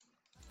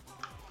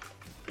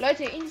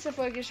Leute, in dieser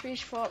Folge spiele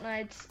ich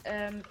Fortnite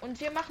und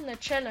wir machen eine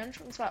Challenge,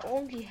 und zwar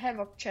Only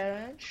Havoc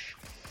Challenge.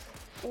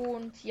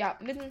 Und ja,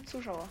 mit einem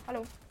Zuschauer.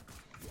 Hallo.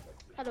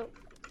 Hallo.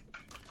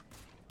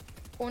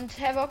 Und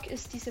Havoc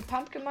ist diese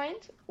Pump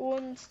gemeint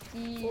und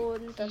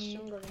Das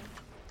Sturmgewehr.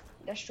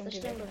 Das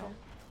Sturmgewehr, genau.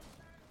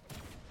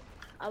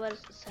 Aber das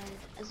ist halt,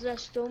 also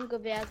das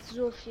Sturmgewehr hat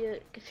so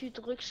viel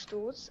gefühlt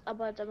Rückstoß,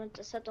 aber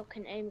das hat doch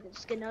kein Aim. Das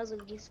ist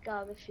genauso wie die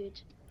Scar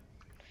gefühlt.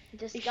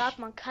 Und das Scar hat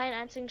man keinen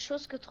einzigen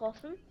Schuss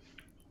getroffen.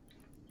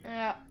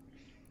 Ja.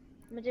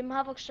 Mit dem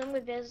Havoc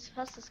Sturmgewehr ist es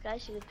fast das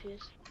gleiche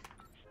gefühlt.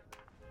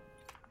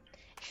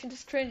 Ich finde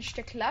es cringe,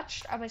 der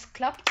klatscht, aber es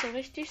klappt so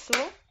richtig so.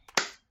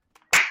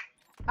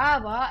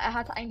 Aber er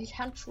hat eigentlich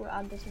Handschuhe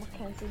an, das macht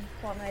keinen Sinn.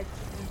 Fortnite.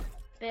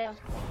 Wer?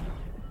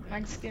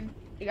 Mein Skin.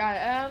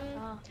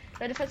 Egal.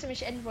 Leute, falls ihr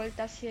mich enden wollt,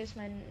 das hier ist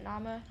mein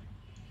Name.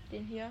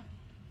 Den hier.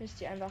 Müsst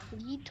ihr einfach.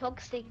 Die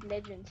Toxic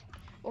Legend.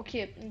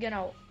 Okay,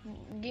 genau.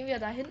 Gehen wir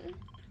da hinten?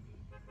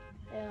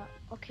 Ja,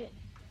 okay.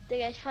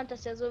 Digga, ich fand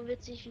das ja so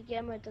witzig, wie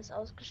Germit das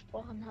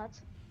ausgesprochen hat.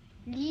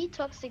 Lee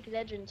Toxic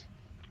Legend.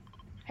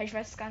 Hey, ich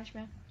weiß es gar nicht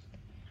mehr.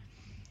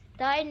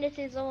 Da in der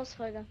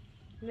Saisonsfolge.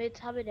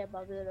 Mit Habe der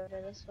Bubble oder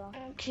wer das war.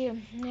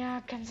 Okay,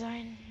 ja, kann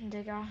sein,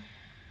 Digga.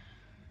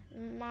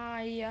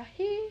 Maya.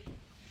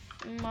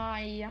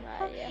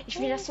 Ich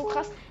finde das so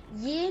krass.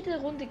 Jede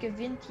Runde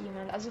gewinnt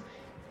jemand. Also,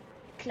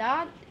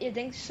 klar, ihr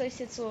denkt, ich soll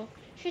jetzt so.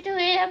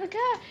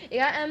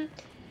 Egal,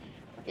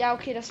 ja,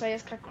 okay, das war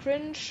jetzt gerade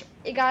cringe.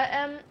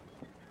 Egal,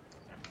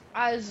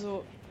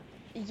 also,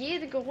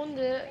 jede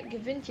Runde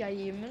gewinnt ja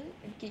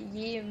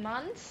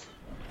jemand.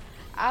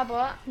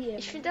 Aber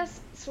ich finde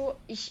das so,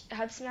 ich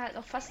habe es mir halt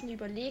noch fast nie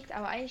überlegt,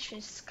 aber eigentlich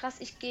finde ich es krass.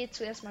 Ich gehe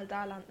zuerst mal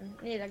da landen.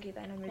 Nee, da geht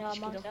einer mit. Ja,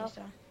 ich gehe doch auch nicht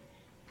da.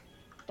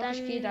 Doch, dann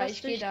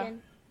ich gehe da.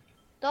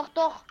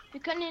 Doch.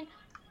 Wir können den.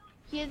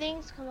 Hier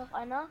links kommt noch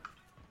einer.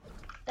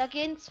 Da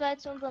gehen zwei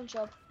zu unserem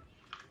Job.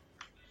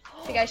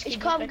 Digga,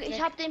 ich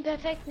habe den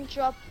perfekten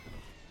Job.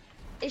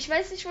 Ich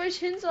weiß nicht, wo ich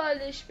hin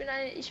soll. Ich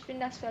bin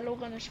das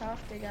verlorene Schaf,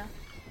 Digga.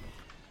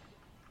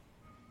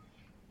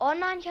 Oh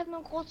nein, ich habe nur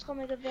ein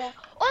Großtrommelgewehr.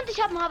 Und ich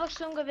habe ein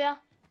Havoc-Sturmgewehr.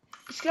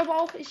 Ich glaube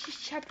auch,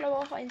 ich habe glaube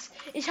auch eins.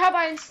 Ich habe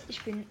eins.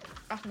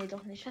 Ach nee,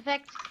 doch nicht.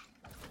 Perfekt.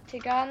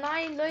 Digga,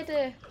 nein,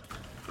 Leute.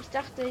 Ich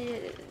dachte,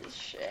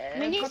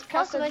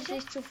 Podcast, dass ich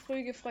nicht zu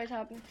früh gefreut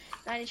haben.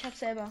 Nein, ich hab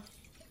selber.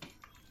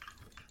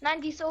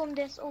 Nein,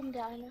 der ist oben,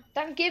 der eine.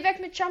 Dann geh weg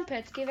mit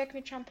Jumphead.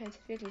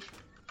 Wirklich.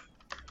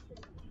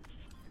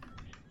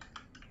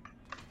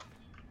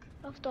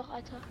 Lauf doch,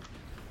 Alter.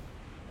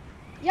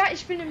 Ja,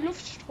 ich bin im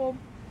Luftstrom.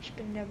 Ich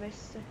bin der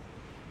Beste.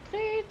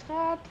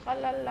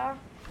 Tralala.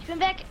 Ich bin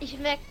weg.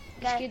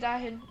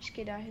 Geil. Ich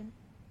geh dahin.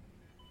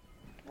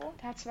 Wo?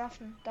 Da hat's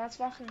Waffen.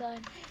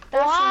 Nein. Da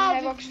ist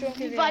ein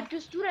Havoc-Sturmgewehr. Wie weit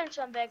bist du denn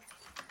schon weg?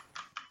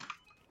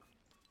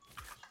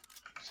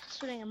 Was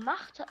hast du denn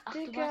gemacht? Ach,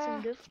 Digga.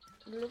 Du warst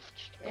im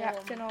Luftstrom. Ja,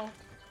 genau.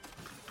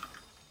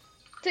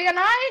 Digga,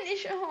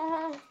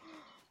 nein!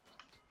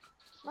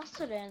 Was machst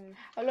du denn?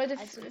 Aber Leute,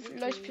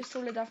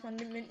 Leuchtpistole darf man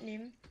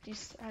mitnehmen. Die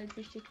ist halt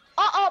wichtig.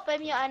 Oh, bei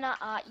mir einer.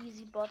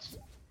 Easy Bot.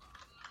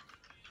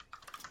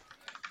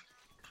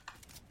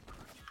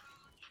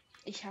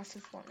 Ich hasse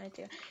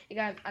Fortnite, Digga.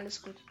 Egal,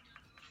 alles gut.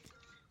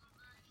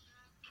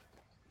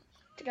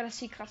 Digga, das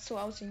sieht gerade so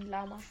aus wie ein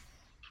Lama.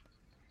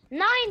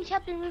 Nein, ich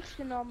habe den Rift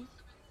genommen.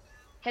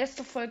 Ja, das ist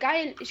doch voll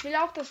geil. Ich will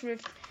auch das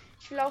Rift.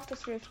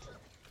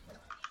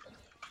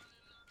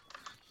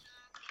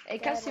 Ey,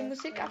 kannst du die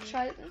Musik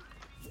abschalten?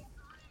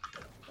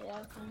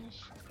 Ja, kann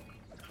ich.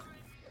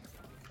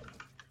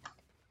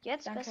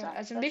 Jetzt danke. besser.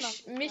 Also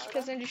mich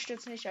persönlich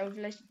stürzt nicht, aber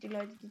vielleicht die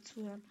Leute, die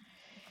zuhören.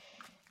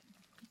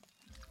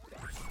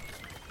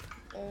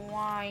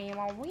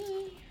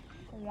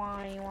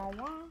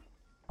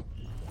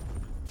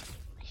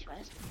 Ich weiß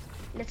nicht.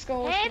 Let's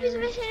go. Hey, wieso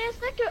bist du denn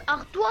jetzt weg?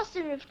 Ach, du hast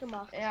den Rift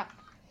gemacht. Ja.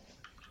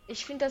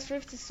 Ich finde das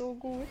Rift ist so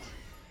gut.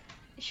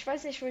 Ich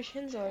weiß nicht, wo ich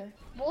hin soll.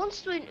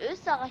 Wohnst du in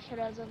Österreich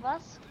oder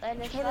sowas?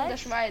 Ich wohne in der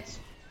Schweiz.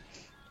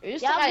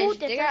 Österreich, ja,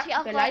 gut,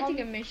 Digga,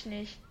 beleidige mich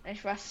nicht.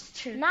 Ich weiß,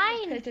 chill.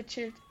 Nein,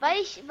 chill.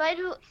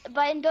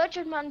 Weil in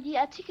Deutschland man die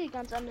Artikel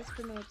ganz anders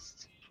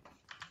benutzt.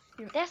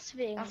 Ja.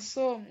 Deswegen. Ach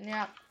so,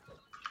 ja.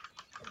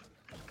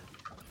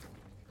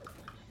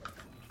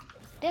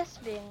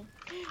 Deswegen.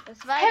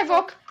 Das war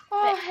Havoc! Oh,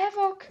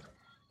 Havoc!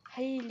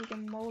 Heilige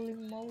holy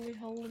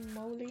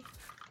moly.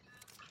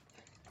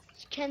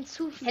 Ich kenne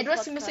zu viel. Hey, du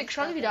hast die Musik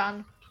schon wieder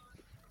an.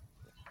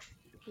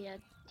 Ja,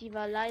 die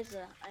war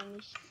leise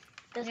eigentlich.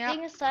 Das ja.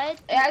 Ding ist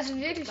halt. Ja, also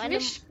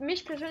wirklich,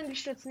 mich persönlich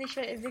stürzt nicht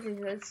wirklich.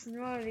 Das ist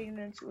nur wegen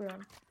den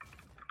Zuhören.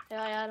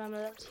 Ja, dann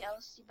läuft sie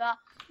aus.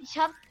 Ich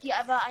hab die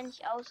aber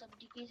eigentlich aus, aber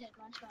die geht halt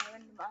manchmal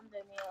random an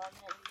bei mir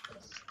und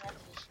das ist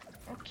nervig.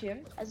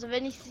 Okay. Also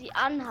wenn ich sie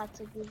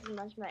anhatte, geht sie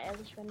manchmal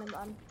ehrlich random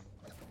an.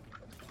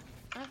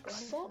 Ach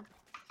so.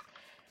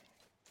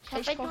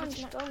 Ich hab noch einen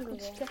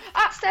Sturmgewehr.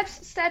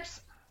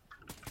 Steps!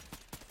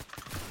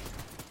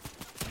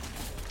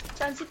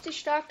 72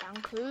 stark.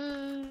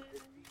 Danke.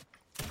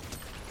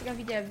 Digga,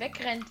 wie der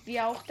wegrennt, wie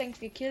er auch denkt,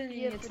 wir killen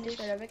ihn jetzt nicht,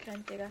 weil er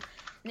wegrennt, Digga.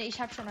 Ne, ich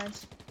hab schon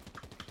eins.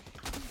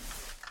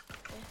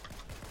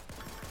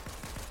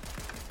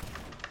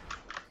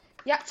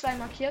 Ja, 2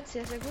 markiert,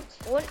 sehr, sehr gut.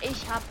 Und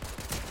ich hab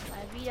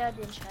mal wieder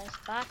den scheiß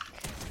Bug.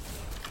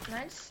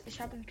 Nice, ich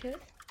habe einen Kill.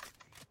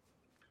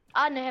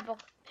 Ah, ne, Havoc.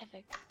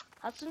 Perfekt.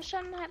 Hast du schon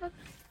einen Havoc?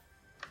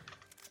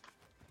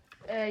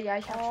 Ja,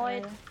 ich habe Oh, schon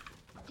eine.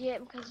 die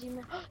im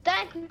Casino. Oh, da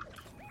hinten!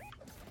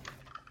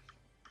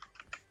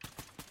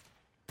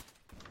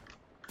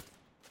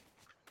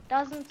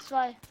 Da sind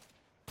 2.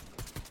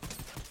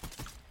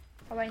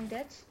 Aber ein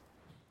Dead.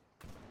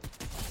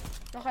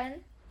 Noch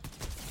einen.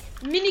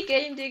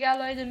 Minigame, Digga,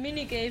 Leute,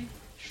 Minigame.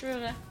 Ich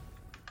schwöre.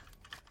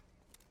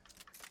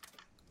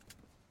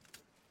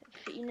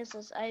 Für ihn ist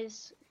das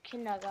Eis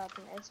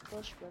Kindergarten. Er ist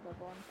Pro-Spieler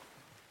geworden.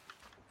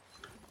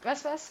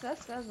 Was?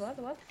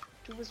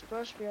 Du bist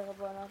Pro-Spieler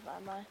geworden auf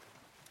einmal.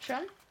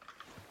 Schon?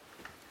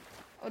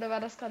 Oder war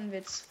das gerade ein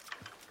Witz?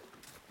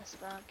 Das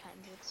war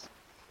kein Witz.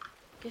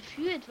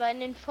 Gefühlt war in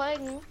den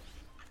Folgen,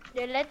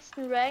 der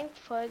letzten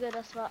Ranked-Folge,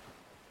 das war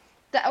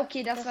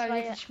Okay, das war war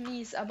wirklich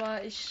mies,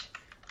 aber ich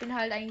bin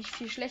halt eigentlich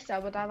viel schlechter,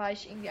 aber da war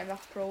ich irgendwie einfach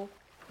Pro.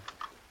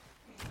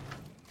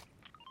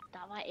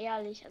 da war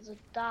ehrlich, also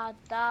da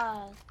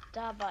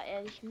war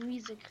ehrlich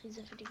miese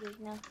Krise für die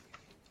Gegner.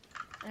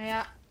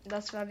 Naja,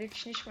 das war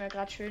wirklich nicht mehr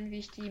gerade schön, wie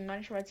ich die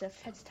manchmal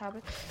zerfetzt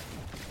habe.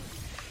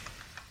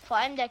 Vor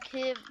allem der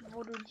Kill,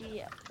 wo du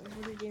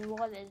den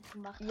Wall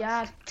gemacht hast.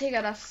 Ja,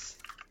 Digga, das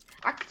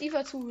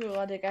aktiver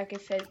Zuhörer, Digga,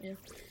 gefällt mir.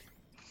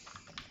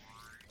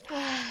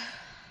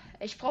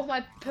 Ich brauche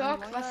mal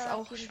Perk, was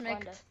auch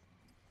schmeckt.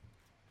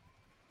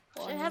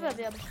 Ich habe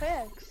wir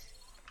Perks.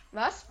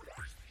 Was?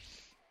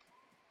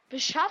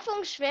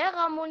 Beschaffung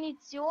schwerer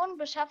Munition,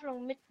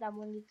 Beschaffung mittlerer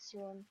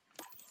Munition.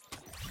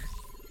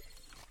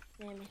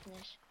 Nehme ich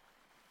nicht.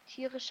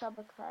 Tierischer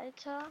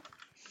Begleiter.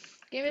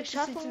 Gehen wir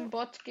zu diesem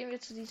Bot, gehen wir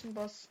zu diesem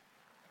Boss.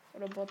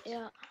 Oder Bot.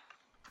 Ja.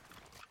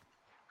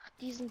 Ach,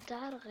 die sind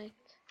da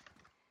direkt.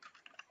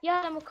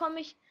 Ja, dann bekomme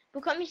ich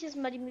jetzt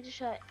mal die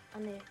mythische. Ah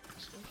ne,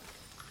 stimmt.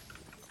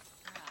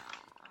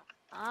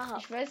 Aha.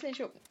 Ich weiß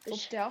nicht, ob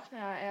der auch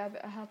eine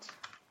AR hat.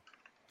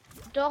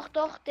 Doch,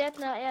 der hat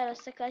eine AR, das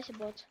ist der gleiche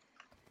Bot.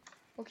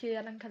 Okay,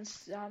 ja, dann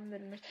kannst du haben,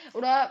 wenn du möchtest.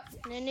 Oder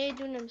Nee,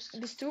 du nimmst.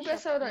 bist du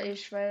besser oder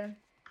ich? Weil.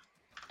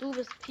 Du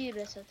bist viel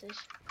besser als ich.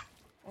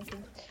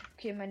 Okay.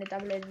 Okay, meine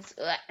Double ist.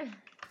 Der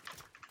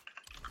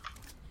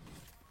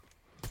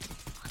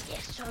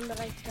ist schon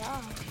direkt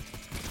da.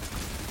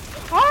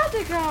 Oh,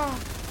 Digga!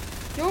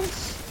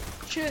 Jungs,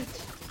 chillt.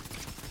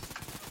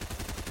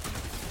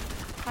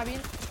 Hab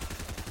ihn.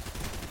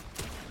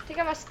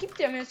 Digga, was gibt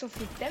der mir so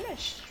viel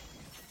Damage?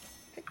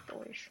 Fickt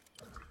euch.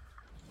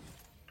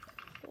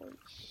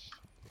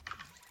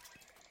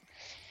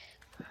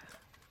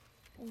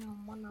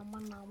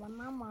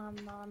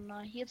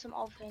 Mann. Hier zum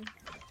Aufhängen.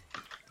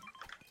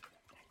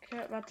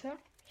 Okay, warte.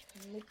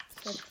 Mit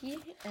Die,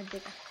 Digga.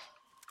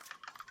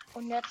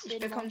 und jetzt Ich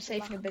bekomme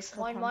safe eine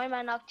bessere. Moin,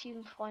 meine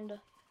aktiven Freunde.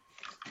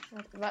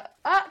 Warte.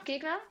 Ah,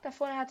 Gegner. Da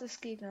vorne hat es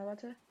Gegner.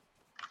 Warte.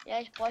 Ja,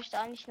 ich bräuchte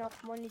eigentlich noch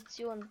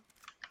Munition.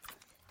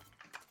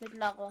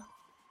 Mittlere.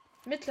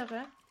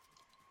 Mittlere?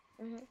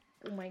 Mhm.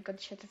 Oh mein Gott,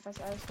 ich hätte fast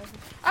alles versucht.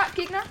 Ah,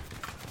 Gegner!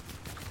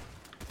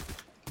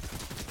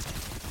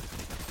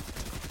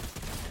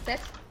 Dead.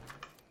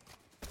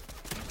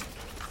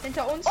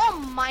 Hinter uns. Oh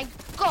mein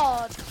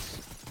Gott!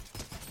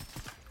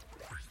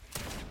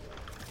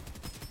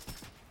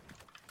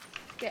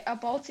 Er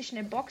baut sich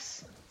eine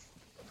Box.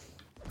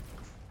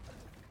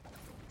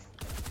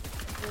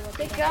 So,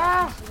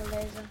 Digga!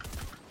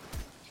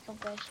 Ich komm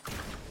gleich.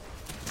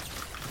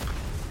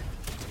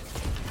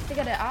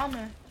 Digga, der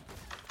Arme.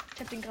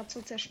 Ich hab den gerade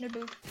so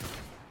zerschnibbelt.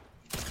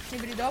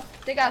 Schnibbel die Dop.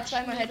 Digga, hat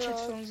zweimal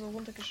Headshots schon so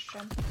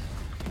runtergestanden.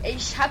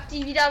 Ich hab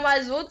die wieder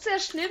mal so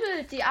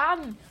zerschnibbelt, die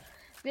Armen.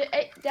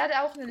 Ey, der hat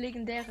auch eine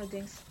legendäre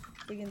Dings.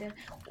 Legendäre.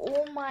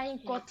 Oh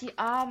mein Gott, die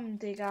Armen,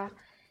 Digga.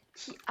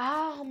 Die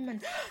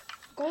Armen.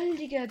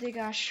 Goldiger,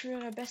 Digga. Ich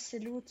schwöre, beste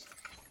Loot.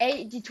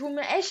 Ey, die tun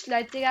mir echt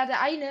leid, Digga.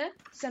 Der eine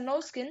ist der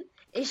No-Skin.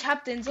 Ich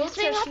hab den so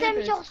Deswegen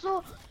zerschnibbelt.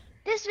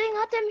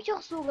 hat er mich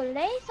auch so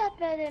gelasert,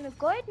 weil der eine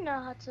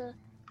goldene hatte.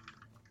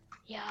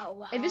 Ja,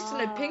 wow. Ey, bist du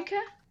eine pinke?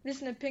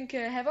 Bist du eine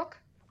pinke Havoc?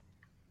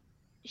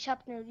 Ich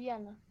hab eine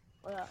Liane.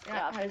 Oder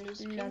Ja, halt wenn du es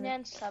Liane.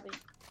 nennst, hab ich.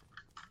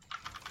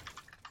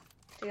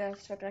 Digga,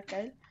 das war gerade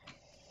geil.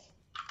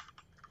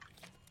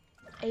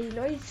 Ey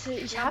Leute,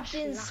 ich hab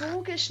den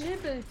so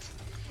geschnibbelt.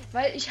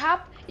 Weil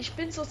ich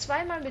bin so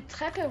zweimal mit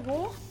Treppe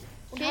hoch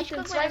und Okay, hab ich den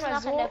guck mir das zweimal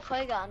nach so in der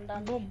Folge an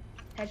dann. bumm,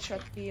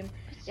 Headshot gegeben.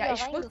 Bist du Ja, da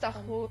ich muss doch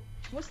reingekommen?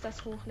 ich muss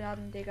das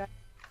hochladen, Digga.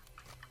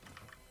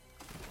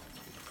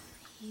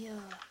 Hier.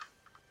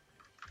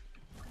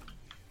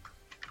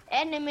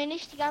 Nimm mir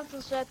nicht die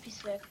ganzen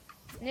Slurpees weg.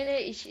 Nee,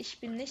 ich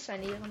bin nicht so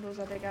ein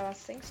ehrenloser, Digga.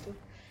 Was denkst du?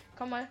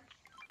 Komm mal.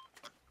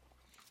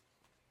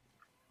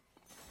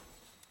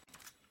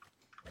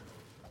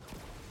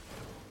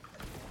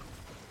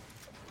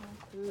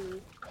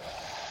 Okay.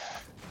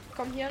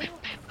 Komm hier.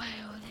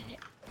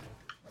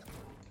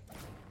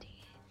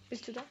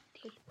 Bist du da?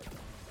 Gut.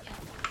 Ja.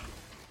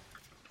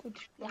 Gut,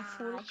 ich bin Ja,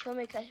 full. ich hol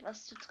mir gleich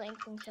was zu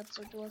trinken. Ich hab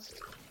so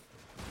Durst.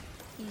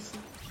 Easy.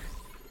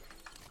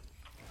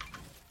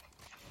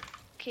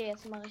 Okay,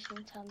 jetzt mache ich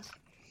einen Tanz.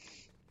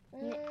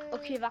 Nee,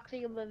 okay,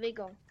 wackelige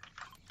Bewegung.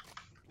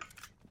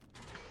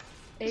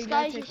 Ey, Bis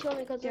gleich, Leute, ich hole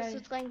mir kurz was geil.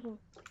 zu trinken.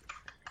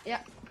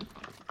 Ja.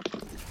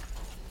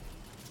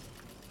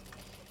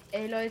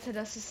 Ey Leute,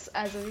 das ist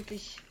also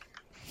wirklich.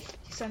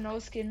 Dieser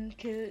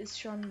No-Skin-Kill ist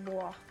schon,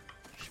 boah,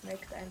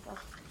 schmeckt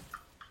einfach.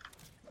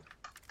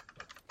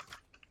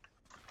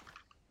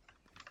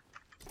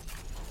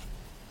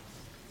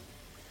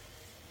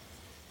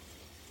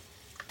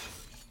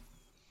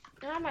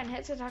 Ja, mein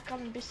Headset hat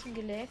gerade ein bisschen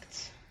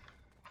gelaggt.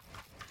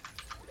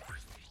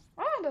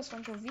 Ah, das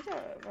war schon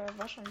wieder,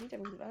 war schon wieder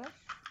gut, oder?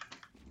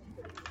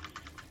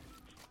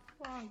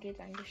 Ah, geht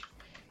eigentlich.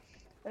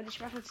 Weil ich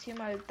mache jetzt hier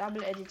mal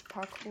Double Edit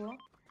Parkour.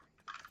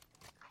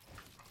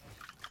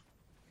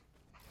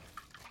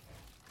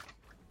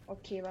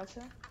 Okay,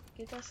 warte.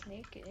 Geht das?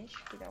 Nee, geht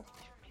nicht. Geht auch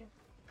nicht. Okay.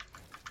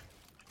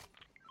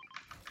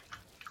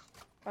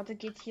 Warte,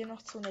 geht hier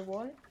noch zu einer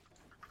Wall?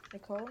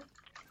 Nicole?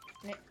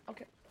 Nee,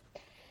 okay.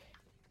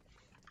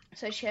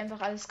 Soll ich hier einfach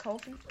alles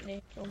kaufen?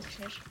 Nee, lohnt sich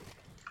nicht.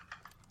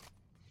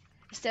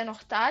 Ist der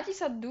noch da,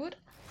 dieser Dude?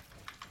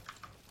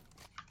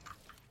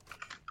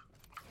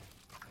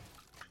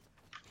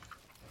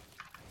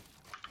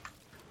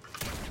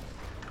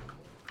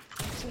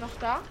 Ist er noch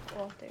da?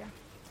 Oh, Digga.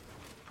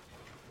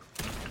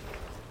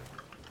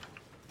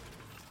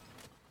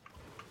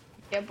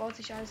 Er baut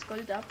sich alles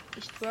Gold ab.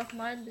 Ich twerk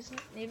mal ein bisschen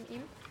neben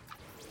ihm.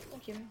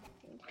 Okay,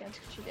 ganz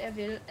geschickt. Er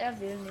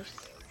will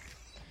nichts.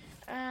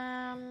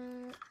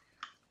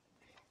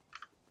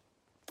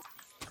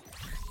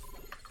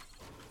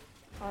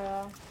 Oh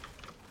ja.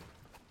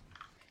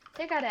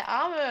 Digga, der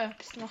Arme.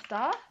 Bist du noch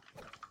da?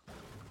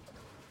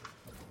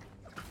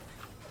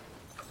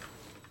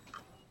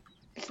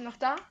 Bist du noch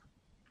da?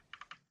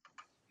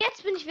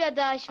 Jetzt bin ich wieder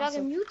da. Ich war Ach so.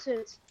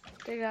 gemutet.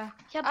 Digga.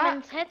 Ich habe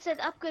mein Headset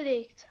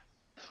abgelegt.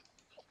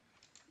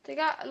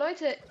 Digga,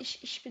 Leute,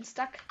 ich bin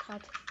stuck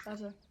gerade.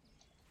 Warte.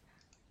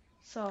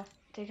 So,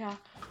 Digga.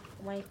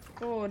 Oh mein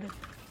Gott.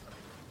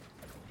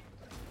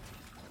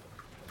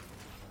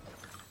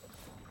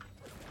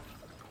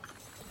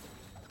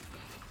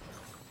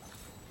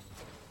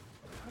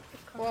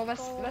 Boah,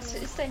 was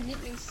ist dein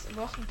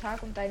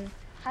Lieblingswochentag und dein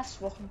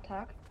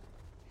Hasswochentag?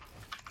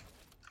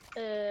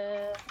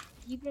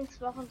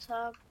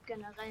 Lieblingswochentag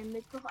generell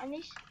Mittwoch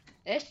eigentlich.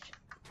 Echt?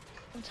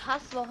 Und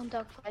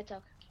Hasswochentag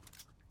Freitag.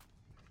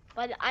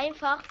 Weil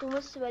einfach, du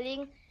musst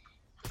überlegen,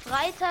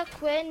 Freitag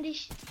quälen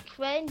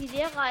die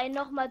Lehrer einen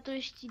nochmal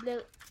durch die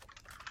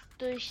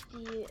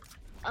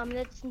am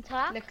letzten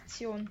Tag.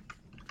 Lektion.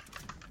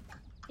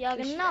 Ja,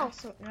 genau. Ach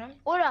so, ne?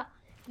 Oder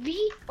wie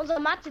unser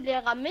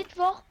Mathelehrer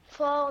Mittwoch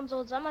vor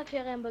unseren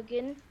Sommerferien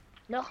beginnen,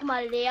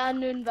 nochmal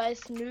lernen, weil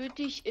es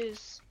nötig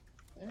ist.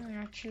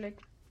 Ja, chillig.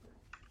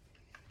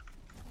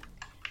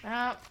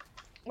 Ja,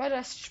 oh,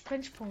 das ist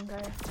Sprintsprung,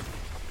 geil.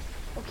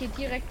 Okay,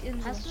 direkt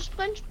in. Hast du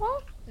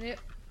Sprintsprung? Nee.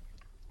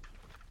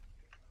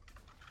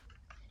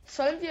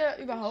 Sollen wir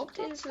überhaupt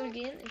Insel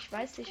gehen? Ich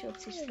weiß nicht, ob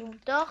es sich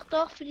lohnt.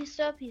 Doch, für die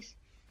Surpies.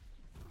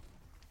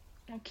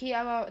 Okay,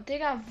 aber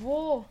Digga,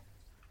 wo?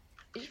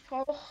 Ich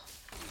brauch.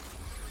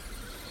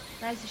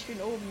 Nice, ich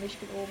bin oben.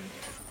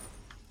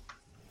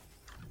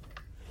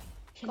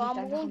 Komm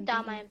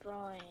runter, mein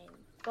Freund.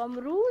 Komm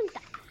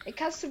runter. Ey,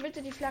 kannst du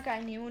bitte die Flagge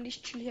einnehmen und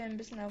ich chill hier ein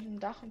bisschen auf dem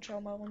Dach und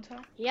schau mal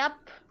runter? Ja,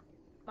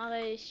 mache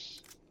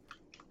ich.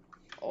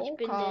 Okay. Ich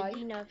bin der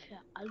Diener für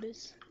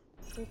alles.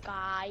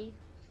 Okay.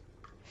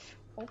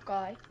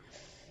 Okay.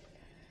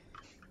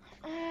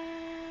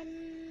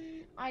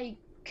 I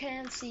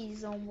can't see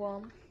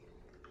someone.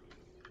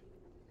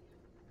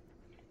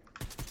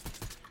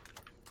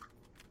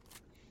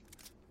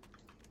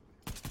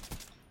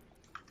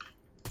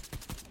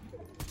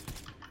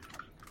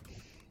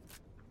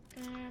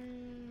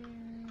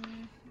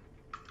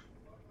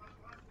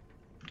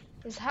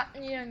 Es hat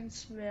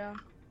nirgends mehr.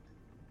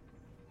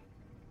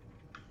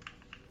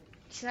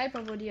 Die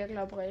Sniper wurde ja,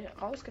 glaube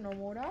ich, rausgenommen,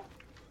 oder?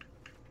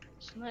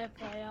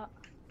 Sniper, ja.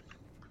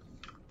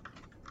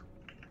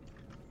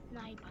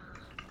 Sniper.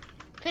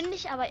 Finde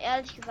ich aber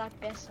ehrlich gesagt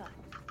besser.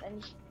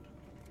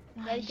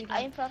 Weil ich Digga.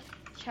 einfach.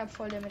 Ich habe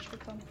voll Damage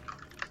bekommen.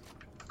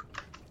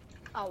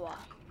 Aua.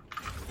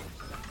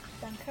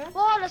 Danke.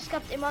 Boah, das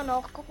klappt immer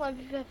noch. Guck mal,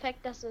 wie perfekt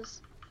das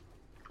ist.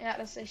 Ja,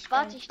 das ist echt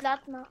Warte, geil. ich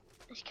lade mal.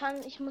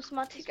 Ich muss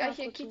mal. Digga,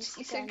 hier gibt's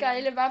diese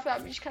geile Waffe,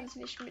 aber ich kann sie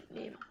nicht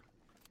mitnehmen.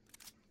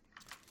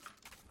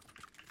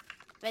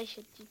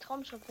 Welche? Die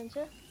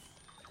Traumschaufinte?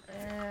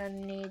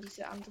 Nee,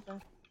 diese andere.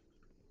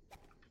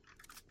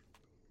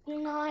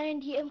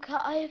 Nein, die MK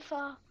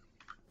Alpha.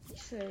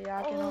 Diese,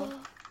 ja, genau. Oh.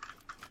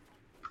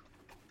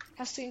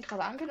 Hast du ihn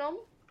gerade angenommen?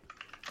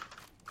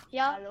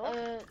 Ja,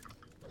 Hallo?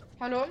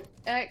 Hallo?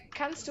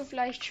 Kannst du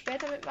vielleicht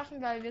später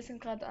mitmachen, weil wir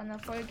sind gerade an der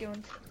Folge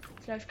und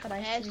es läuft gerade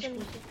eigentlich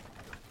ziemlich gut.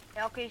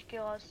 Ja, okay, ich gehe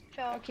raus.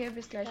 Ciao. Okay,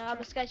 bis gleich. Ja,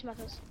 bis gleich mach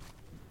es.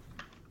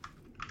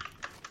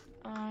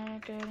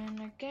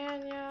 Again,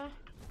 ja.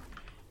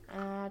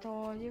 I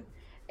told you.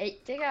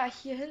 Ey, Digga,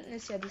 hier hinten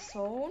ist ja die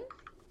Zone.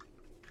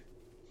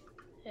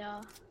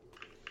 Ja.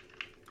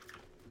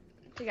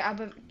 Digga,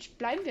 aber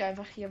bleiben wir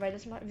einfach hier, weil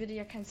das würde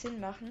ja keinen Sinn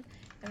machen,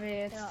 Wenn wir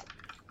jetzt. Ja.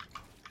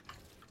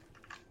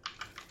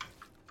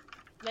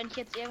 Wenn ich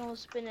jetzt irgendwo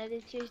bin,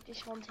 editiere ich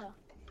dich runter.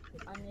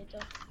 Ah nee, doch.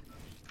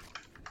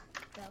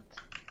 Ja.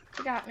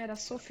 Digga, hat mir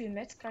das so viel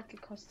Metz gerade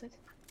gekostet.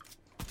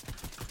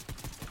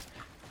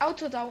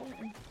 Auto da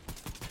unten.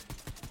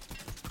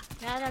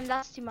 Ja, dann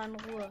lass die mal in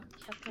Ruhe.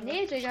 Ich hab nur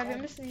Nee, was zu Digga, wir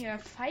schreiben. müssen hier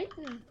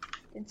fighten.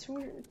 Den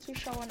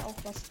Zuschauern auch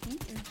was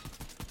bieten.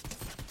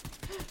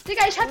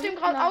 Digga, ich hab dem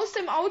gerade Na. aus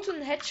dem Auto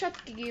einen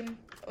Headshot gegeben.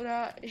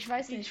 Oder ich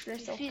weiß Wie- nicht,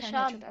 vielleicht wie auch viel kein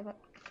Schaden? Headshot, aber.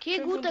 Okay,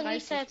 gut, dann gehe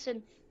ich 35. da jetzt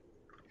hin.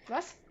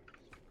 Was?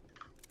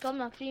 Komm,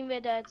 dann fliegen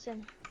wir da jetzt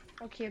hin.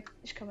 Okay,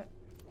 ich komme.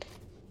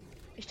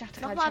 Ich dachte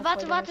gerade, Nochmal, ich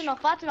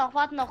hab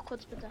warte noch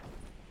kurz bitte.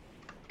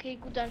 Okay,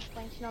 gut, dann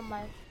spreng ich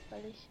nochmal,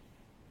 weil ich.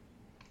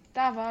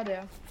 Da war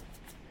der.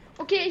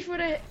 Okay, ich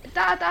würde.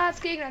 Da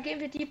hat's Gegner. Gehen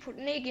wir die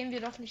pushen. Nee, gehen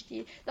wir doch nicht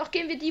die. Doch,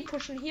 gehen wir die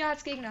pushen. Hier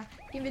hat's Gegner.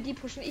 Gehen wir die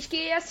pushen. Ich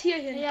gehe erst hier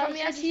hin. Ja, Komm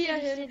ich erst seh dich, hier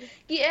ich seh hin.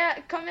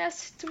 dich. Komm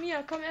erst zu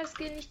mir. Komm erst,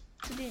 geh nicht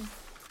zu denen.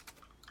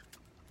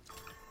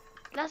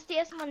 Lass die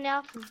erstmal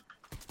nerven.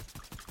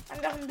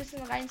 Einfach ein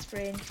bisschen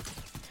reinsprayen.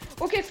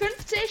 Okay,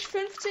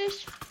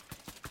 50.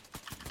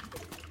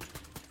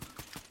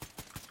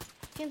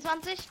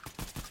 24,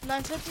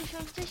 49,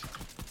 50.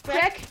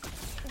 Crack.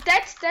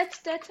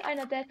 Dead.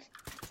 Einer dead.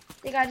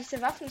 Digga,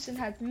 diese Waffen sind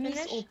halt mies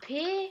Finish. OP.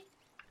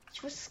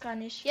 Ich wusste es gar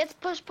nicht. Jetzt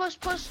push.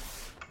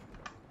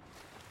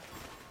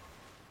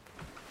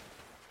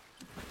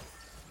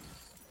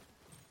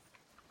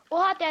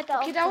 Oh, der hat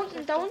da Okay,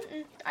 auch. da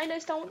unten. Einer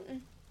ist da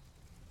unten.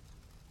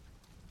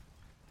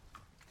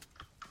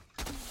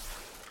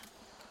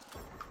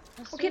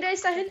 Achso, Okay, der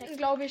ist da perfekt. hinten,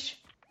 glaube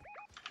ich.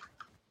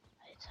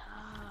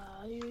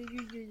 Alter.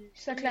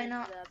 Dieser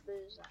kleine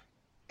Böse.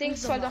 Dings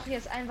Böse soll Mann. doch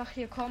jetzt einfach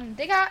hier kommen.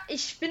 Digga,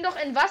 ich bin doch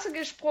in Wasser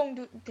gesprungen.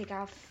 Du,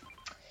 Digga.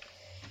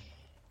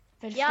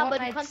 Wenn Ja, aber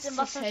du Fortnite kannst im sich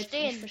Wasser selbst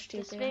nicht stehen.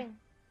 versteht, Digga. Deswegen.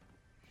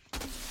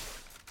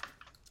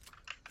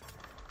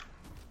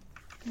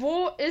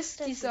 Wo ist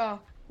Das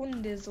dieser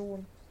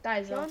Hundesohn? Da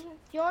ist er.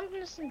 Hier unten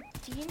ist ein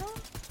Dino.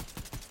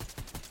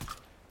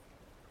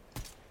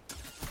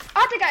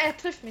 Ah, Digga, er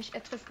trifft mich.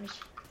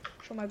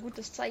 Schon mal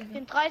gutes Zeichen.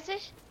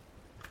 34.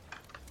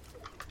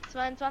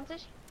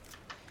 22.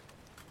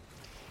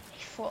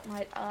 Ich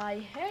Fortnite,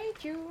 I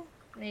hate you.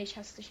 Nee, ich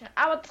hasse dich nicht.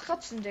 Aber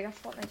trotzdem, Digga,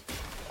 Fortnite.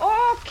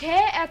 Okay,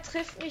 er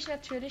trifft mich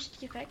natürlich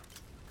direkt.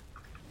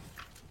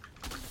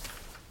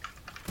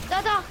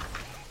 Da.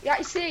 Ja,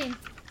 ich sehe ihn.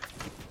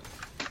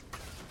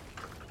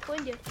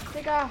 Wohin dir?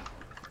 Digga.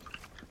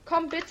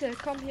 Komm bitte,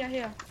 komm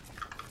hierher.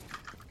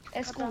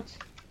 Er ist Warte. gut.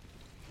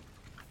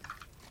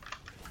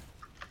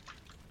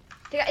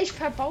 Digga, ich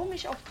verbau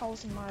mich auch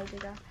 1000-mal,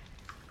 Digga.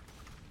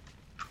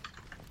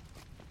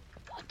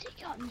 Oh,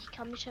 Digga, ich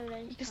kann mich schon wieder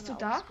nicht. Bist du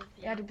da?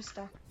 Ja, du bist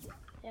da.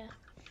 Ja.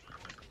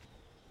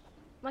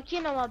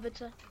 Markier nochmal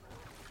bitte.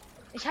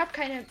 Ich habe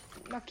keine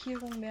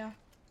Markierung mehr.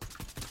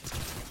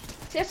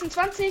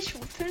 26,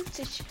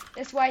 50.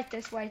 Der ist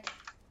white.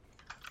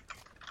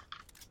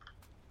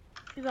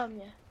 Über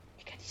mir.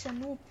 Digga, dieser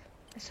Noob.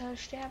 Er soll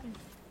sterben.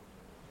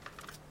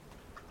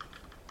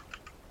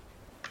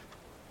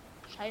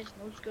 Scheiß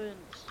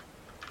Nullskins.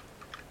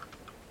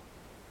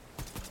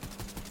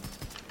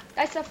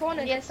 Da ist da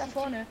vorne, Und der jetzt ist da die-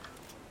 vorne.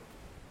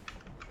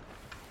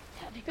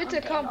 Ja, wie Bitte kommt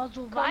der komm. noch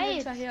so Komm weit.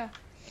 hinterher.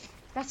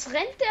 Was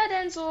rennt der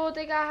denn so,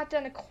 Digga? Hat der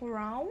eine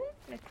Crown?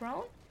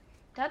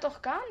 Der hat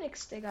doch gar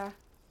nichts, Digga.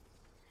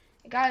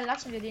 Egal,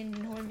 lassen wir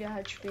den holen wir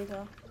halt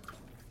später.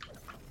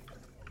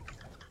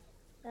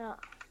 Ja.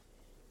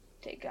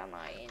 Digga,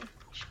 nein.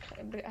 Ich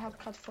hab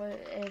grad voll,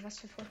 was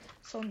für voll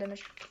Zone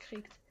Damage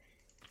gekriegt.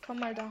 Komm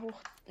mal da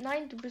hoch.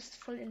 Nein, du bist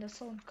voll in der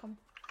Zone. Komm.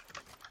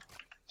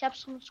 Ich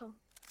hab's schon.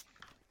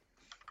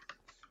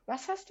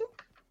 Was hast du?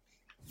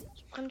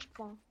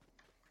 Sprintsprung.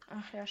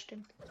 Ach ja,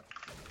 stimmt.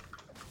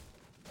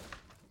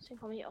 Deswegen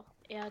komme ich auch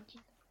eher die.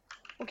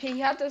 Okay,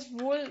 hier hat es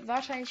wohl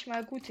wahrscheinlich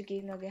mal gute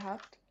Gegner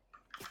gehabt.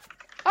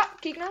 Ah,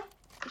 Gegner.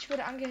 Ich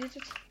wurde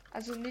angehittet.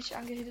 Also nicht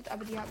angehittet,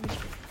 aber die haben mich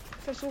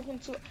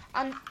versuchen zu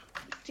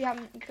die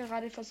haben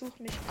gerade versucht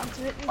mich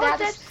anzuhitten. Oh,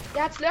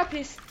 Der hat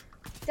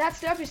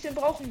Slurpees. Den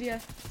brauchen wir.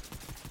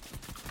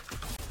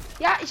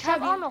 Ja, ich Ich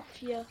habe habe auch ihn. noch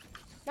 4.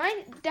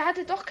 Nein, der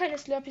hatte doch keine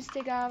Slurpees,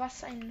 Digga.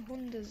 Was ein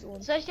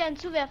Hundesohn. Soll ich dir einen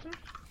zuwerfen?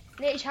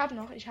 Nee, ich habe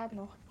noch.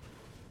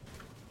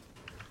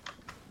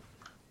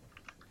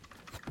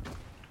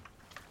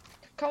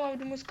 Komm, aber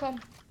du musst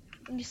kommen.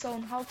 In die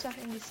Zone. Hauptsache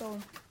in die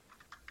Zone.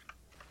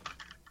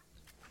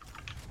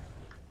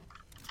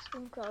 Das ist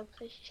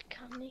unglaublich. Ich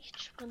kann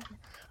nicht sprinten.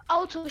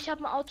 Auto, ich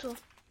habe ein Auto.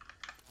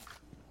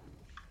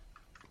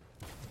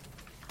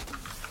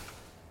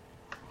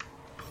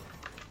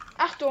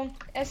 Achtung,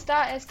 er ist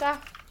da.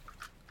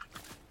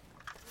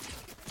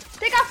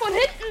 Digga, von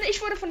hinten.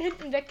 Ich wurde von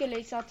hinten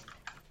weggelasert.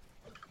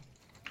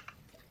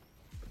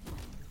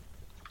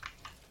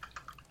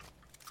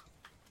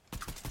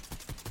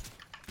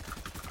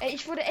 Ey,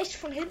 ich wurde echt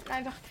von hinten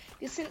einfach.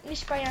 Wir sind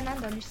nicht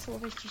beieinander, nicht so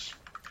richtig.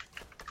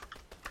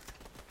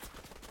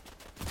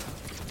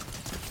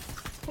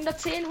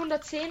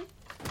 110.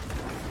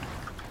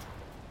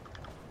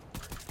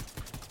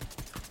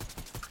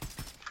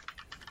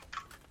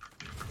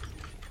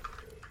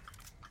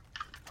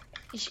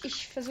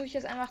 Ich versuche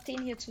jetzt einfach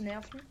den hier zu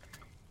nerven.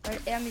 Weil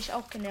er mich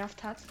auch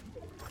genervt hat.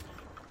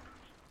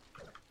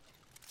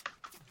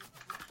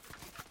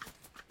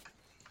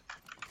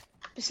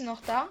 Bist du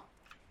noch da?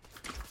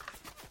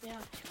 Ja,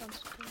 ich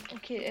kann's tun.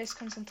 Okay, er ist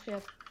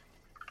konzentriert.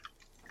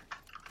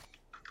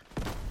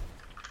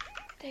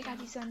 Digga,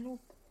 dieser Noob.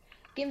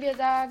 Gehen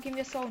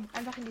wir Zone.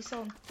 Einfach in die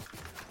Zone.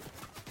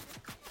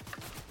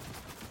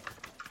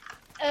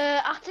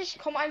 80.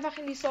 Komm einfach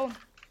in die Zone.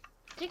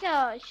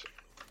 Digga, ich.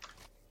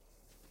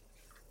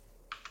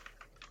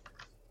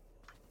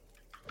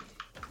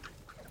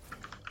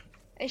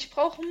 Ich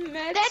brauche ein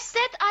Metz.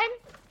 Dead, ein.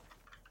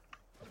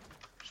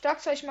 Stark,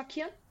 soll ich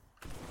markieren?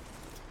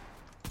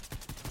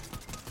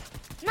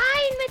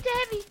 Nein, mit der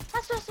Heavy.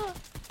 Hast du das so?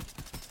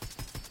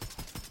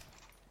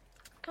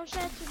 Komm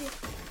schnell zu dir.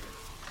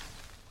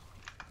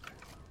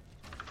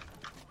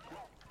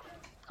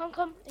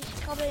 Komm,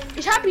 ich glaube ihn.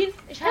 Ich hab ihn.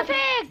 Ich hab ihn.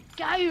 Perfekt,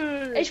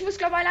 geil. Ich muss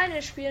glaube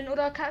alleine spielen.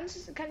 Oder kann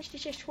ich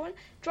dich echt holen?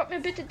 Drop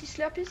mir bitte die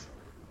Slurpees.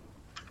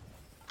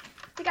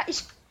 Digga,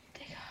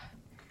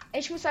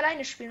 ich muss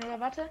alleine spielen, oder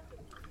warte?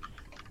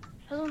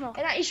 Versuch noch.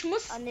 Nein, ich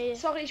muss. Ah, nee.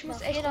 Sorry, ich muss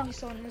Mach, echt geh in doch. die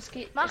Zone. Es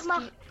geht. Mach.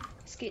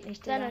 Es geht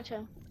nicht, Digga. Deine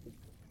Tür.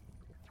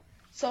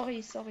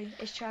 Sorry.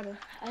 Echt schade.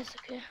 Alles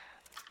okay.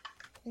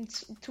 In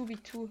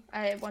 2v2.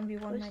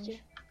 1v1 Wo ist meine die?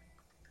 ich.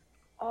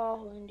 Oh,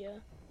 holen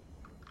dir.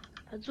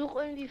 Versuch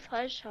irgendwie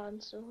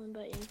Fallschaden zu holen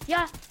bei ihm.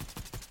 Ja!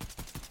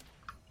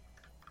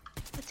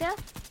 Was ja?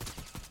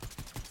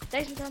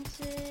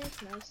 26.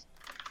 Nice.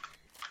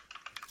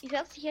 Ich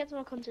werde dich jetzt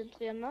mal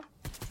konzentrieren, ne?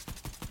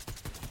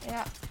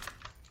 Ja.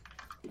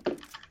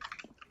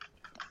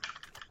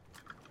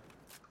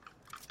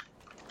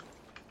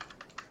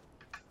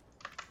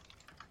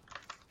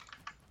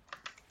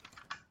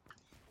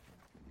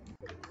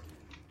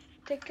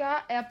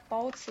 Digga, er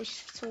baut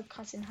sich so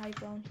krass in High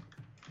Ground.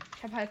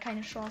 Ich habe halt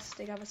keine Chance,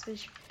 Digga. Was will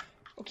ich?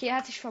 Okay, er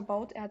hat sich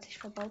verbaut,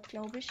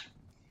 glaube ich.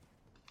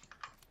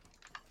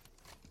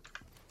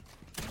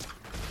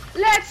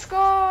 Let's go!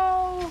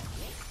 Er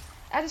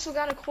hatte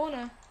sogar eine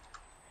Krone.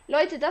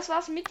 Leute, das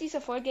war's mit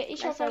dieser Folge.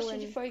 Ich hoffe, euch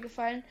hat die Folge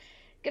gefallen.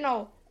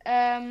 Genau.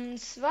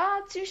 Es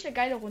war ziemlich eine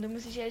geile Runde,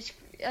 muss ich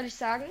ehrlich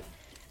sagen.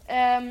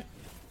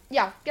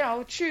 Ja,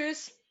 genau.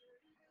 Tschüss.